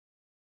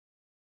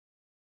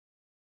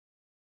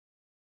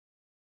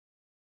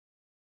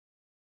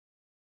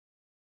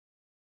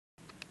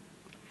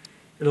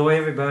Hello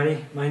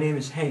everybody, my name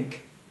is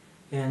Hank,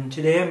 and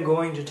today I'm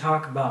going to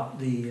talk about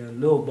the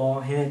little ball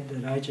head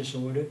that I just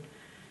ordered.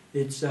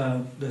 It's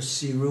the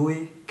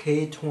Sirui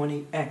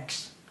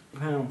K-20X,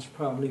 pounds,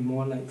 probably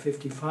more like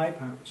 55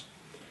 pounds.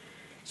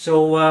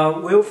 So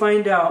we'll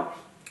find out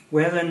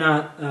whether or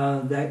not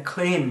that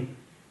claim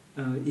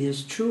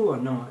is true or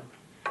not.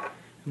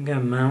 I'm going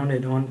to mount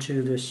it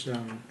onto this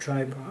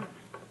tripod,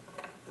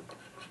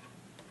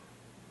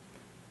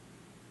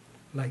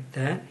 like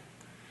that.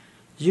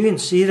 You can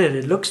see that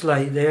it looks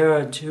like there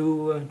are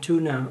two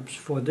knobs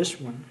for this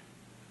one,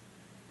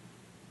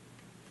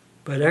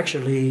 but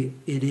actually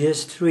it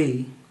is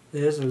three.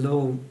 There's a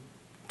low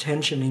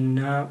tensioning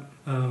knob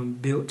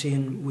built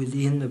in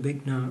within the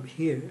big knob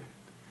here.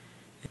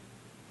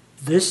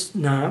 This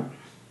knob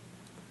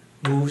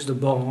moves the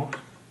ball,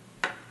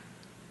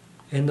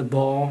 and the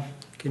ball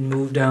can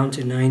move down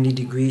to 90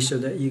 degrees so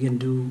that you can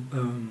do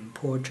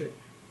portrait.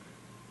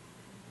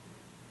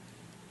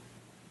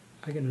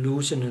 I can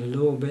loosen it a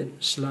little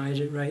bit, slide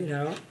it right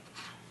out,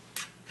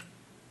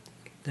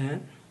 like that.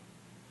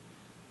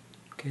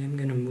 Okay, I'm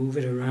going to move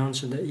it around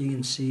so that you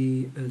can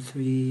see a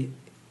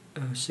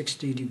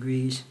 360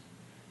 degrees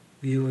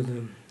view of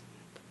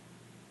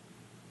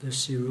the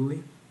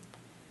Sirui.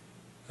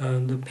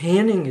 The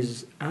panning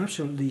is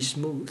absolutely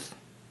smooth,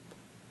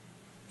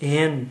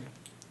 and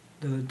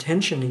the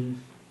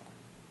tensioning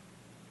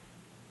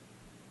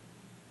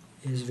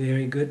is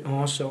very good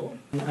also.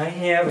 I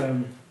have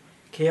a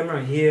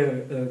camera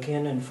here, a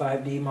Canon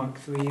 5D Mark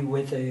III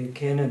with a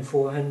Canon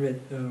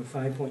 400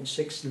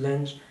 5.6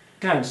 lens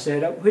kind of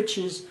setup, which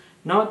is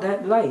not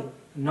that light,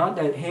 not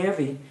that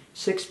heavy,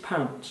 6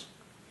 pounds.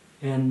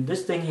 And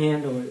this thing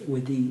handles it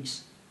with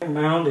ease. I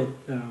mounted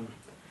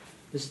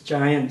this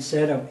giant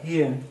setup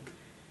here,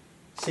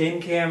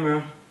 same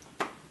camera,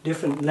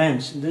 different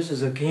lens. This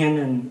is a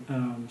Canon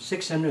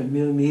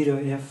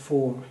 600mm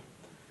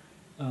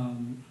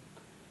f4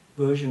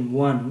 version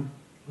 1.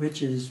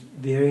 Which is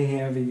very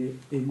heavy.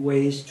 It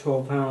weighs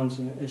 12 pounds,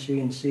 and as you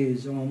can see,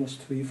 it's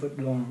almost 3 foot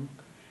long.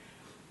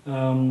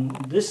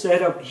 This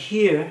setup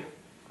here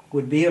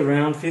would be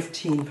around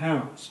 15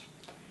 pounds.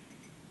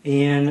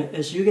 And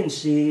as you can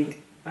see,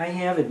 I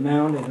have it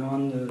mounted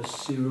on the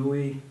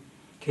Sirui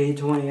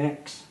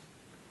K-20X.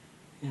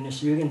 And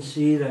as you can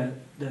see that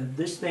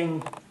this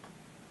thing,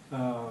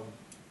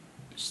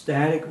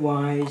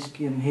 static-wise,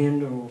 can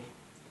handle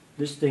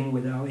this thing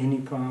without any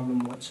problem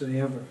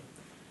whatsoever.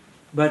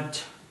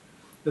 But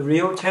the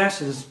real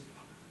test is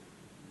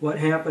what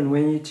happened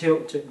when you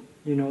tilt it,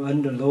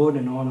 under load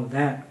and all of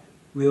that.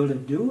 Will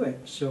it do it?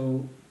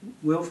 So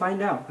we'll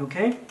find out,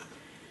 okay?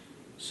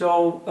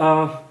 So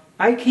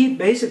I keep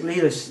basically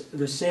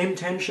the same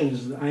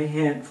tensions I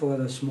had for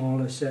the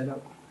smaller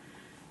setup.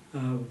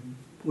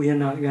 We are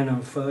not going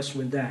to fuss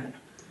with that.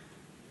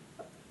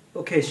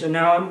 Okay, so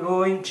now I'm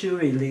going to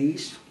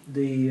release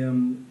the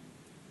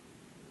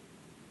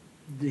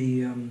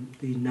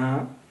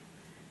knob.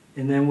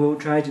 And then we'll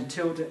try to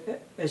tilt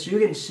it. As you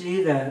can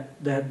see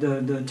that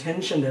the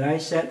tension that I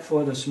set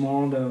for the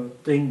smaller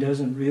thing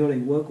doesn't really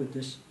work with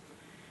this,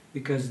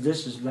 because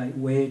this is like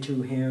way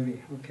too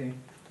heavy, okay?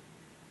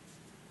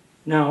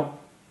 Now,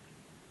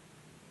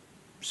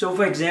 so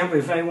for example,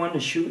 if I want to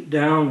shoot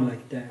down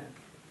like that,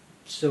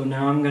 so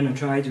now I'm going to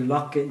try to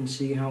lock it and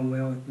see how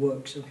well it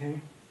works,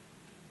 okay?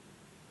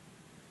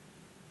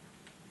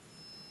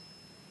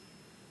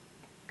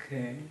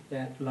 Okay,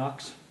 that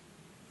locks.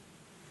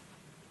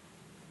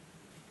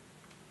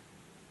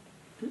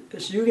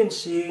 As you can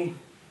see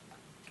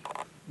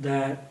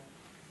that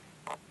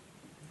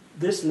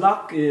this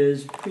lock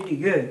is pretty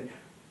good.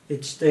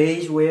 It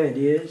stays where it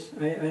is.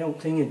 I don't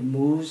think it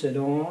moves at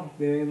all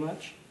very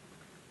much.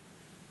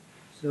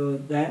 So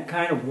that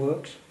kind of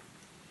works.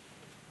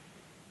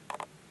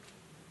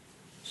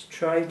 Let's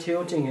try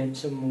tilting it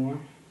some more.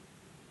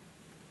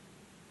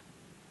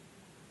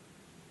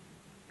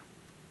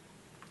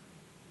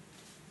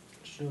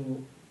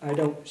 So I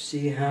don't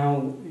see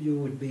how you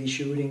would be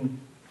shooting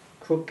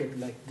crooked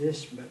like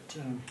this, but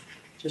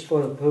just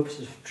for the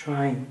purposes of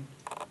trying.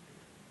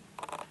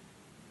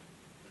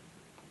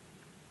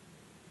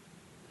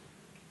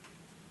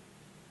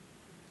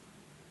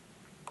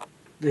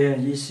 There,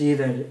 you see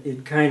that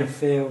it kind of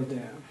failed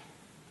there.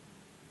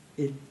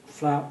 It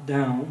flopped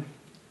down.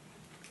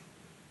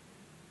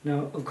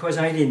 Now, of course,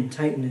 I didn't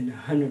tighten it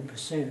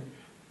 100%.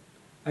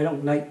 I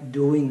don't like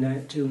doing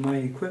that to my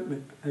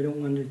equipment. I don't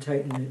want to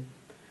tighten it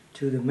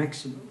to the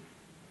maximum.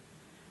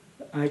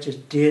 I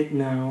just did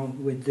now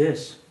with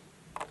this,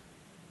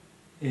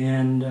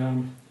 and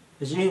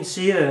as you can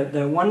see that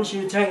once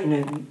you tighten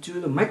it to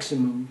the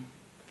maximum,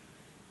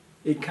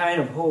 it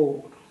kind of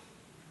holds.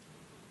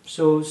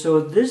 So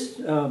this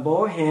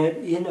ball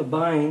head in a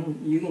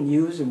bind, you can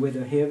use it with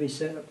a heavy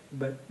setup,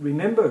 but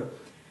remember,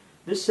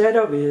 this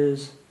setup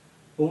is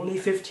only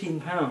 15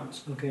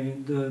 pounds. Okay,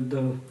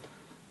 the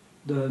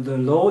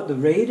load, the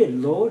rated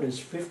load is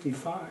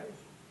 55.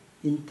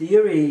 In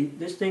theory,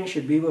 this thing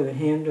should be able to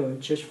handle it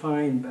just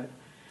fine, but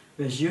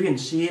as you can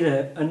see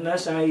that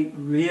unless I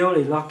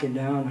really lock it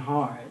down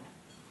hard,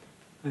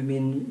 I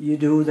mean, you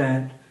do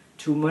that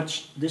too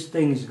much, this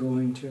thing is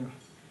going to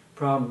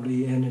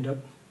probably end up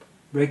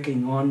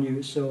breaking on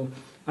you. So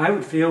I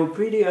would feel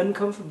pretty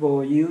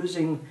uncomfortable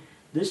using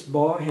this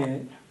ball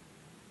head,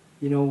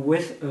 you know,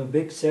 with a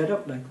big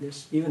setup like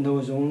this, even though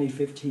it's only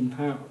 15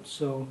 pounds.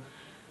 So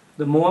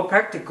the more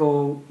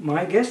practical,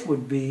 my guess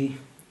would be,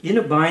 in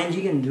a bind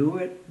you can do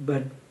it,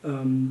 but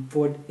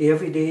for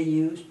everyday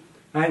use,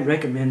 I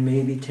recommend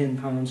maybe 10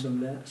 pounds or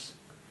less,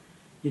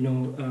 you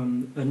know,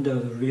 under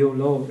the real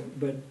load.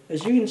 But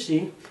as you can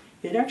see,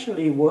 it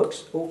actually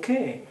works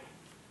okay.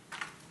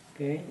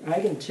 Okay,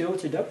 I can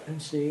tilt it up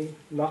and see,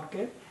 lock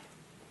it,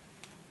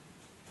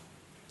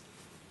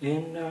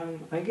 and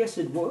I guess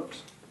it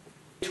works.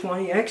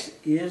 K-20X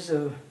is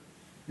a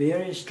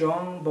very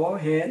strong ball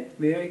head,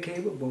 very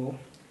capable.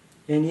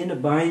 And in a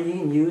bind you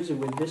can use it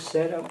with this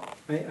setup.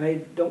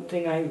 I don't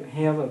think I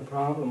have a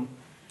problem.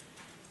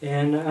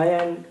 And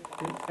I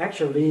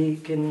actually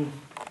can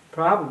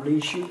probably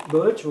shoot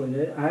birds with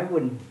it. I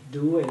wouldn't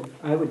do it.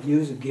 I would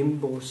use a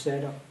gimbal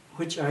setup,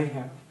 which I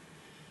have,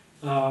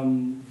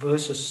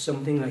 versus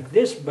something like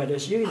this. But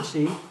as you can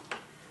see,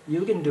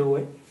 you can do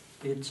it.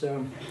 It's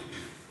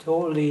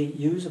totally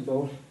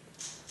usable.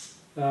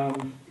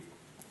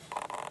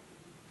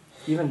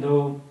 Even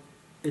though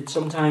it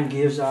sometimes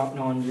gives out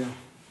on you.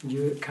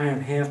 You kind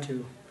of have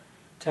to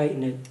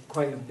tighten it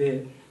quite a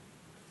bit.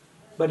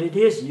 But it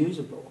is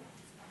usable.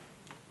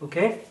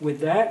 Okay, with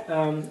that,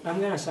 I'm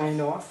going to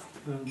sign off.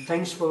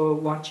 Thanks for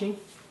watching.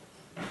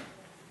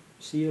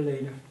 See you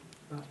later.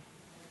 Bye.